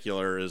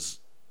particular is,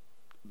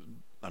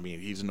 I mean,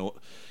 he's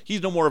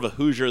no more of a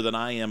Hoosier than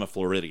I am a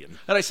Floridian.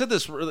 And I said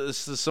this to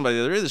somebody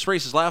the other day, this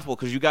race is laughable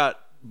because you got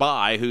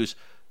Bayh, who's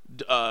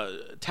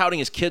touting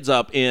his kids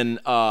up in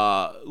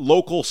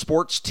local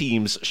sports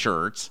teams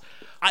shirts.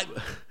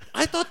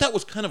 I thought that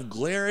was kind of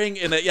glaring,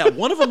 and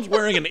one of them's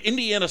wearing an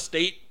Indiana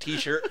State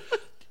T-shirt.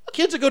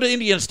 kids that go to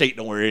Indiana State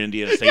don't wear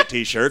Indiana State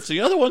T-shirts. The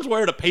other one's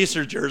wearing a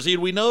Pacers jersey,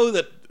 and we know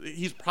that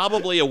he's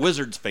probably a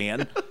Wizards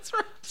fan. That's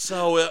right.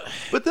 So,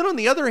 but then on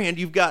the other hand,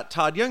 you've got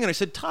Todd Young, and I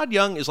said Todd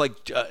Young is like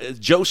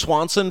Joe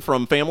Swanson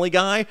from Family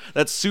Guy,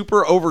 that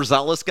super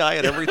overzealous guy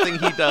at everything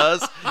he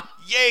does.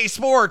 Yay,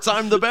 sports,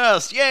 I'm the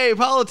best. Yay,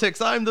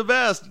 politics, I'm the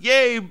best.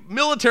 Yay,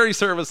 military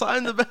service,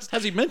 I'm the best.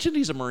 has he mentioned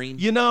he's a Marine?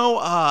 You know,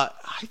 I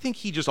think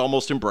he just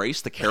almost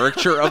embraced the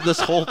caricature of this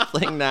whole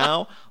thing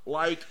now.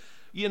 Like,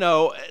 you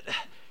know,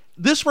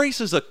 this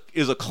race is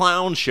a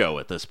clown show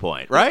at this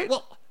point, right?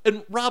 Well,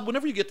 and Rob,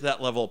 whenever you get to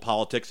that level of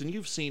politics, and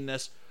you've seen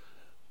this,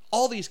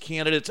 all these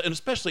candidates, and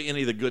especially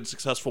any of the good,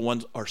 successful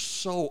ones, are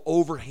so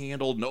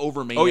overhandled and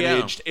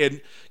overmanaged. Oh, yeah.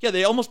 And,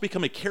 they almost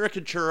become a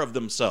caricature of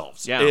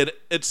themselves. Yeah. And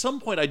at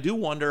some point, I do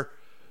wonder,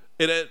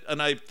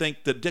 and I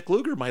think that Dick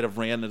Lugar might have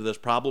ran into this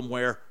problem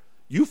where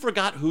you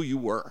forgot who you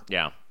were.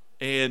 Yeah.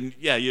 And,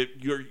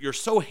 you're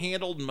so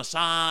handled and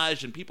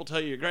massaged, and people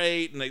tell you you're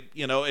great, and,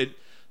 and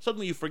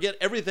suddenly you forget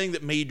everything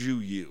that made you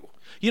you.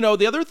 You know,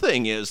 the other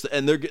thing is,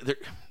 and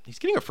he's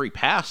getting a free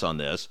pass on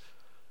this,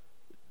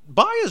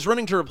 Bai is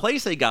running to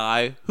replace a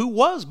guy who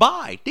was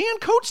Bai. Dan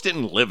Coates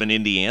didn't live in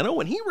Indiana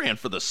when he ran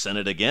for the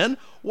Senate again.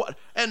 What?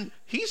 And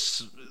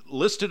he's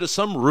listed as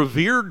some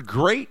revered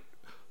great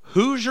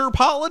Hoosier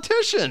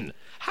politician.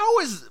 How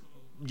is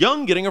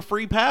Young getting a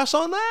free pass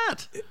on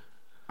that?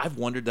 I've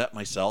wondered that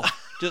myself.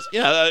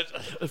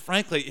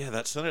 Frankly,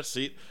 that Senate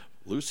seat,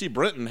 Lucy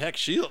Brenton, heck,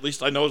 she at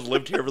least I know has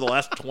lived here for the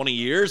last 20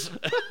 years.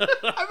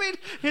 I mean,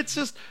 it's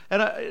just,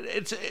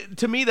 and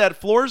to me that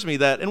floors me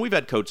that, and we've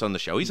had Coates on the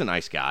show. He's a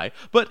nice guy,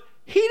 but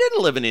he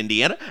didn't live in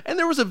Indiana, and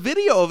there was a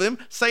video of him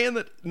saying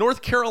that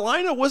North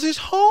Carolina was his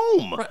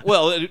home. Right.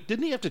 Well,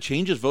 didn't he have to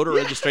change his voter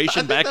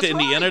registration back to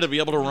Indiana to be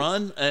able to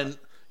run? And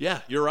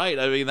you're right.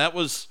 I mean, that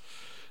was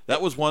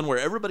one where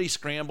everybody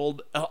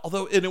scrambled.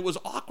 And it was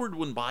awkward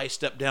when Bai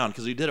stepped down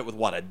because he did it with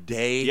a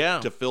day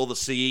to fill the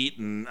seat,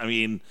 and I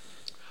mean.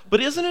 But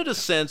isn't it a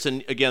sense,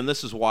 and again,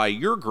 this is why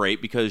you're great,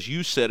 because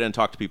you sit and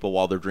talk to people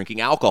while they're drinking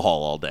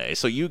alcohol all day,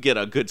 so you get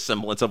a good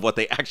semblance of what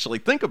they actually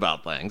think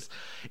about things.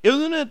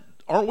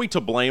 Aren't we to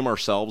blame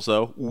ourselves,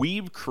 though?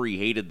 We've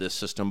created this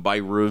system by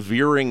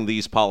revering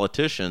these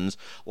politicians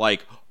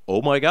like,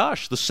 oh my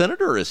gosh, the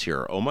senator is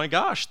here. Oh my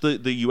gosh, the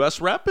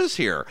U.S. rep is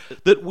here.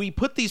 That we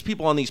put these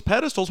people on these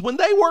pedestals when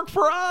they work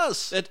for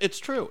us. It's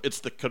true. It's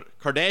the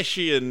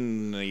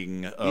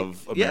Kardashianing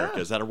of America.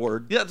 Is that a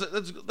word? Yeah,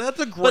 that's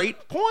a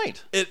great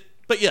point.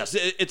 But yes,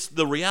 it's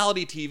the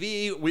reality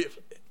TV,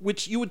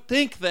 which you would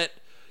think that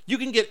you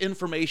can get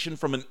information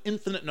from an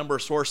infinite number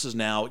of sources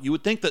now. You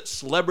would think that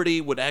celebrity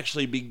would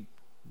actually be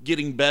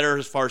getting better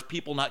as far as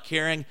people not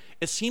caring.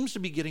 It seems to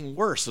be getting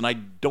worse, and I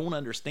don't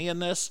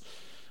understand this.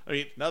 I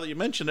mean, now that you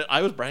mention it,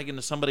 I was bragging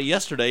to somebody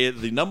yesterday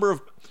the number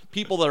of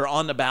people that are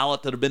on the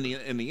ballot that have been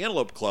in the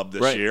Antelope Club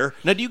this year.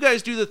 Now, do you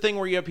guys do the thing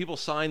where you have people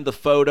sign the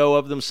photo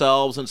of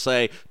themselves and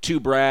say,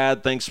 "To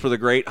Brad, thanks for the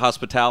great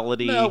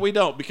hospitality"? No, we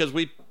don't, because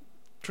we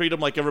treat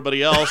them like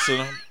everybody else.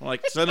 And I'm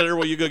like, Senator,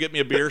 will you go get me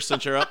a beer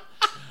since you're up?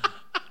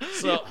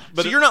 So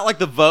you're not like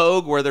the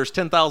Vogue where there's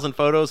 10,000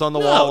 photos on the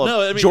wall.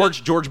 No, I mean,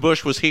 George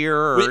Bush was here.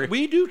 Or...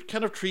 We do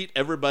kind of treat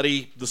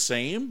everybody the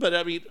same, but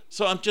I mean,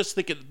 so I'm just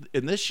thinking,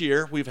 in this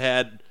year we've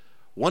had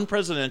one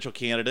presidential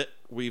candidate.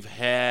 We've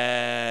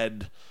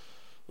had,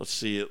 let's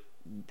see,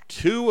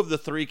 2 of the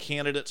 3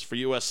 candidates for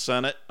U.S.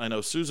 Senate. I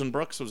know Susan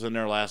Brooks was in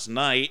there last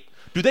night.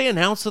 Do they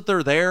announce that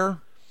they're there?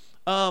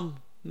 No,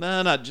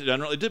 not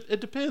generally. It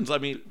depends. I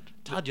mean,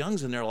 Todd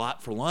Young's in there a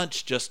lot for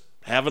lunch, just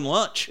having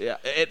lunch. Yeah,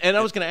 and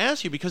I was going to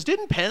ask you, because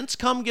didn't Pence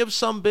come give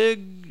some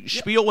big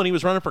spiel when he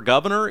was running for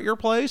governor at your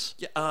place?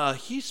 Yeah,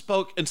 he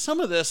spoke, and some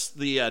of this,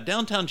 the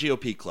Downtown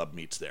GOP Club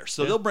meets there,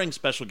 so they'll bring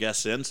special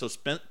guests in, so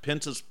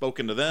Pence has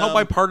spoken to them. How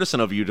bipartisan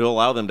of you to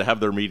allow them to have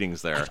their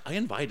meetings there. I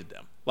invited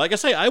them. Like I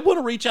say, I want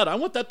to reach out. I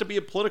want that to be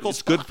a political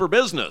It's good for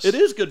business. It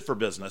is good for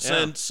business. Yeah.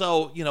 And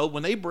so,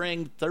 when they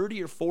bring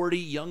 30 or 40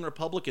 young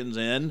Republicans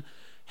in,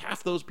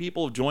 half those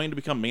people have joined to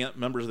become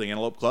members of the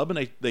Antelope Club,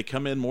 and they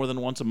come in more than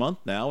once a month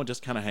now and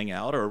just kind of hang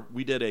out. Or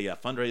we did a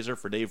fundraiser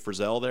for Dave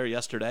Frizzell there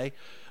yesterday.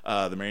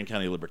 The Marion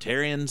County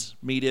Libertarians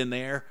meet in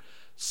there.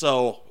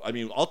 So, I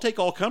mean, I'll take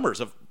all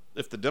comers.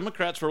 If the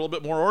Democrats were a little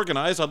bit more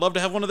organized, I'd love to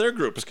have one of their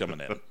groups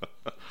coming in.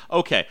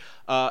 Okay.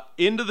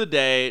 End of the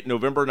day,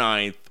 November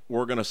 9th,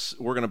 we're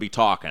gonna be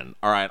talking.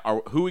 All right.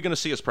 Who are we going to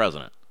see as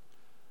president?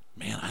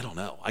 Man, I don't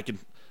know. I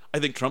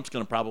think Trump's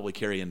going to probably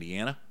carry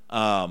Indiana.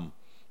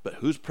 But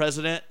who's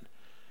president?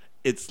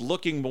 It's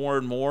looking more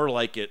and more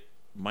like it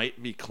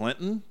might be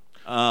Clinton.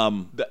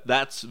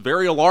 That's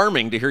very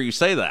alarming to hear you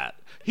say that.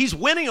 He's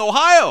winning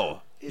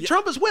Ohio. Yeah.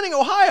 Trump is winning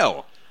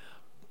Ohio.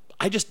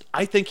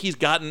 I think he's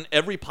gotten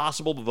every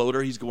possible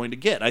voter he's going to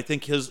get. I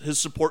think his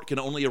support can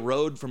only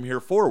erode from here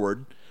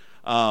forward.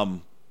 I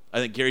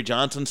think Gary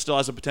Johnson still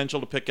has a potential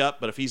to pick up,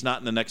 but if he's not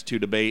in the next 2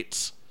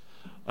 debates,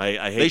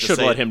 I hate they to should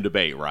say let it. him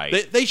debate,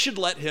 right? They should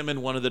let him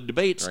in one of the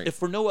debates, right, if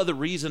for no other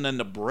reason than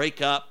to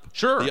break up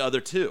the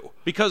other 2.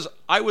 Because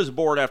I was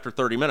bored after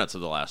 30 minutes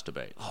of the last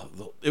debate.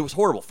 Oh, it was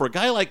horrible. For a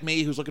guy like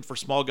me who's looking for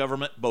small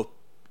government, both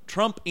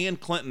Trump and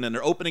Clinton in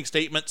their opening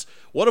statements,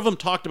 one of them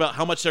talked about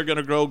how much they're going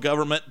to grow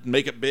government and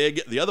make it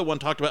big. The other one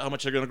talked about how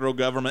much they're going to grow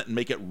government and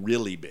make it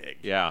really big.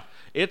 Yeah.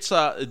 It's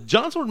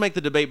Johnson would make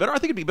the debate better. I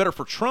think it'd be better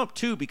for Trump,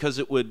 too, because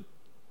it would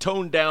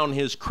tone down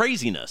his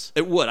craziness.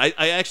 It would.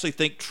 I actually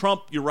think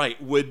Trump, you're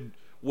right, would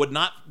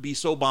not be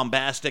so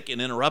bombastic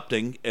and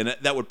interrupting, and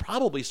that would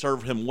probably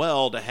serve him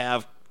well to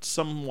have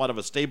somewhat of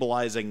a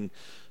stabilizing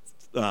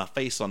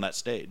face on that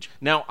stage.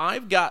 Now,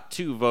 I've got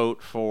to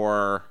vote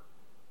for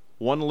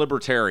one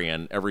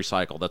libertarian every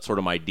cycle. That's sort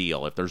of my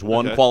deal. If there's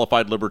one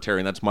qualified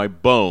libertarian, that's my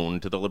bone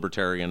to the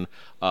Libertarian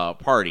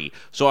Party.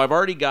 So I've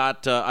already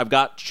got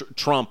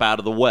Trump out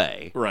of the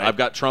way. Right. I've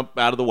got Trump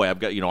out of the way. I've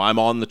got I'm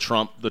on the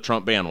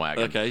Trump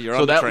bandwagon. Okay, you're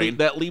on the train.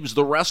 That leaves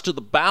the rest of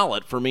the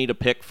ballot for me to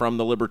pick from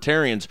the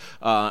libertarians.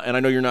 And I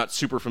know you're not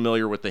super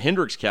familiar with the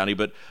Hendricks County,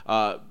 but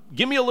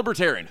give me a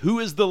libertarian. Who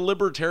is the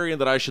libertarian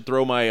that I should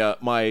throw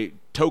my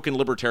token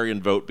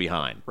libertarian vote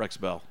behind? Rex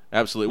Bell.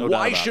 Absolutely. No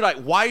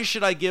Why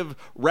should I give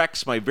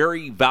Rex my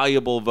very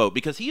valuable vote?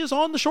 Because he is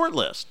on the short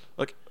list.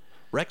 Look,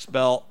 Rex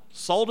Bell,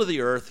 salt of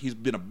the earth. He's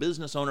been a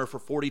business owner for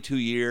 42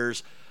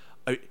 years.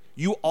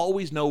 You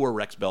always know where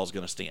Rex Bell is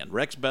going to stand.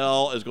 Rex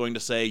Bell is going to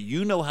say,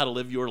 you know how to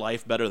live your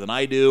life better than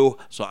I do,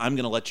 so I'm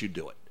going to let you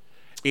do it.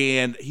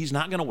 And he's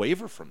not going to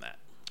waver from that.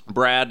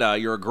 Brad,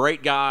 you're a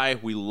great guy.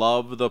 We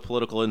love the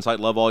political insight,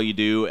 love all you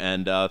do,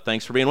 and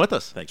thanks for being with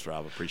us. Thanks,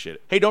 Rob. Appreciate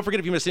it. Hey, don't forget,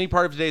 if you missed any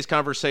part of today's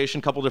conversation,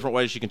 a couple different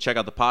ways you can check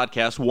out the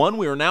podcast. One,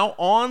 we are now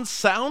on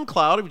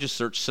SoundCloud. If you just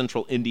search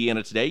Central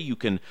Indiana Today, you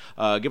can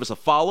give us a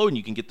follow, and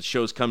you can get the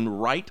shows come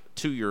right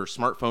to your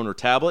smartphone or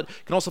tablet.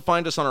 You can also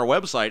find us on our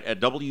website at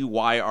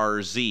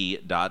wyrz.org.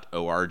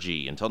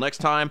 Until next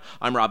time,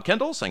 I'm Rob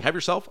Kendall, saying have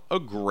yourself a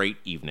great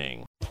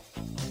evening.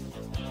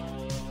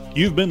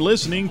 You've been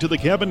listening to the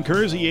Kevin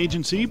Kersey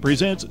Agency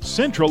presents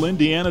Central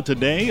Indiana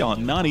Today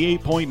on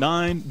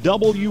 98.9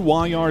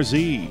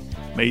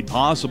 WYRZ. Made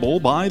possible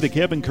by the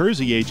Kevin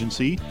Kersey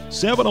Agency,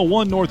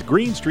 701 North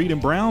Green Street in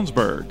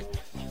Brownsburg.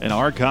 An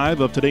archive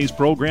of today's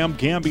program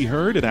can be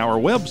heard at our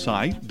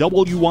website,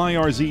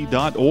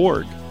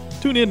 wyrz.org.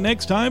 Tune in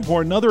next time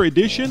for another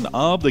edition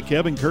of the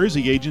Kevin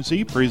Kersey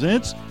Agency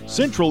presents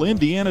Central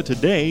Indiana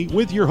Today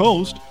with your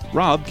host,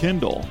 Rob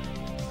Kendall.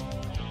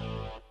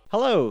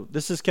 Hello,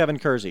 this is Kevin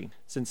Kersey.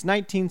 Since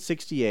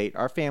 1968,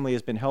 our family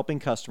has been helping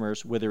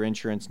customers with their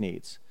insurance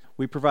needs.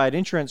 We provide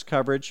insurance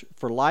coverage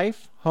for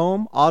life,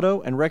 home,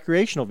 auto, and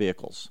recreational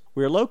vehicles.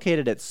 We are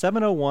located at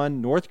 701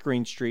 North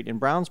Green Street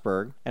in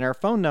Brownsburg, and our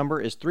phone number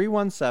is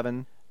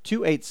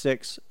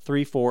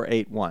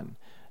 317-286-3481.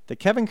 The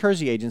Kevin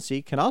Kersey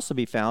Agency can also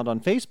be found on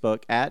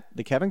Facebook at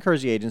The Kevin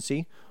Kersey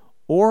Agency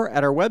or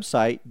at our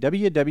website,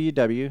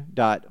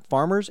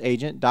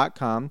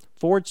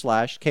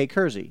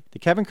 www.farmersagent.com/kkersey. The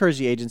Kevin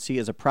Kersey Agency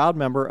is a proud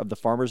member of the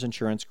Farmers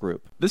Insurance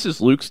Group. This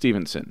is Luke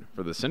Stevenson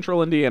for the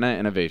Central Indiana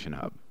Innovation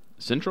Hub.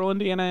 Central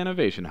Indiana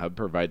Innovation Hub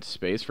provides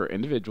space for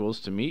individuals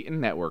to meet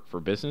and network for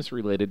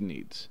business-related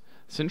needs.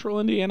 Central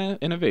Indiana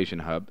Innovation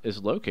Hub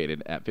is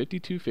located at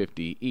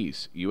 5250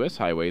 East U.S.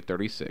 Highway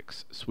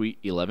 36, Suite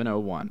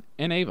 1101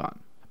 in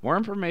Avon. More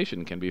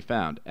information can be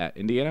found at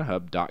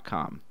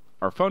indianahub.com.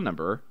 Our phone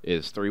number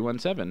is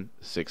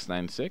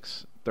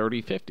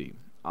 317-696-3050.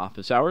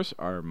 Office hours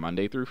are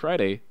Monday through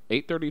Friday,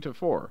 8:30 to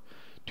 4.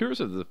 Tours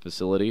of the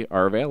facility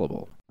are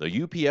available.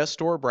 The UPS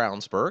Store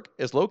Brownsburg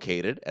is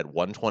located at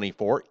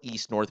 124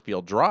 East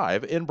Northfield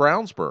Drive in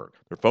Brownsburg.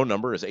 Their phone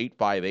number is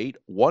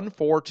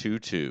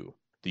 858-1422.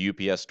 The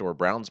UPS Store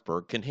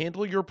Brownsburg can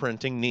handle your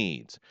printing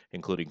needs,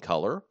 including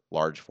color,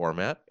 large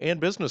format, and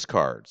business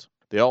cards.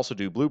 They also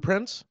do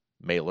blueprints,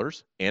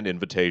 mailers, and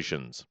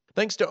invitations.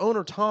 Thanks to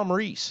owner Tom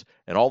Reese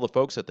and all the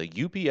folks at the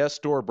UPS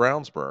Store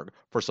Brownsburg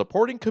for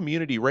supporting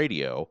community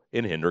radio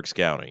in Hendricks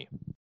County.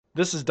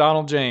 This is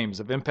Donald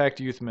James of Impact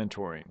Youth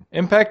Mentoring.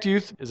 Impact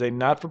Youth is a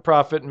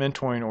not-for-profit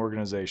mentoring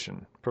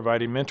organization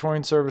providing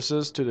mentoring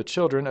services to the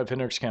children of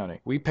Hendricks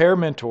County. We pair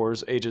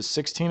mentors ages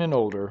 16 and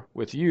older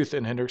with youth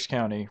in Hendricks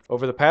County.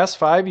 Over the past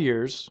 5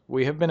 years,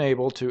 we have been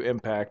able to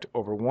impact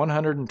over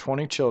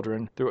 120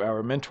 children through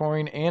our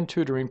mentoring and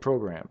tutoring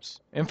programs.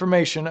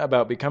 Information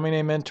about becoming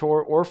a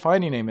mentor or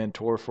finding a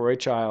mentor for a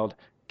child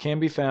can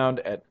be found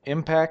at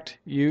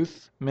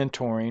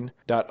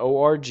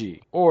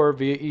impactyouthmentoring.org or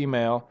via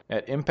email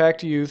at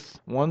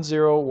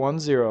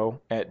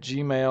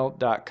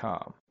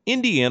impactyouth1010@gmail.com.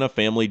 Indiana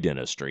Family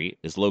Dentistry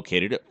is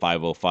located at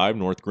 505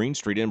 North Green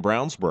Street in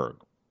Brownsburg.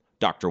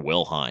 Dr.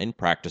 Wilhine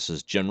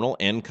practices general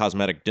and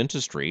cosmetic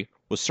dentistry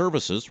with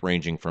services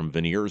ranging from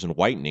veneers and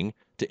whitening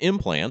to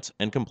implants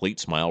and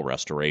complete smile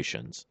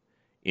restorations.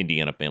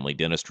 Indiana Family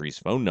Dentistry's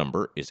phone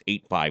number is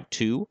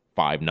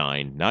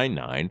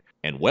 852-5999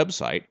 and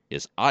website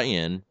is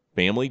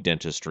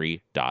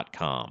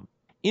infamilydentistry.com.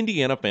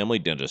 Indiana Family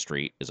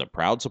Dentistry is a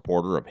proud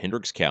supporter of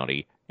Hendricks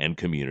County and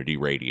community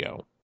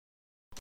radio.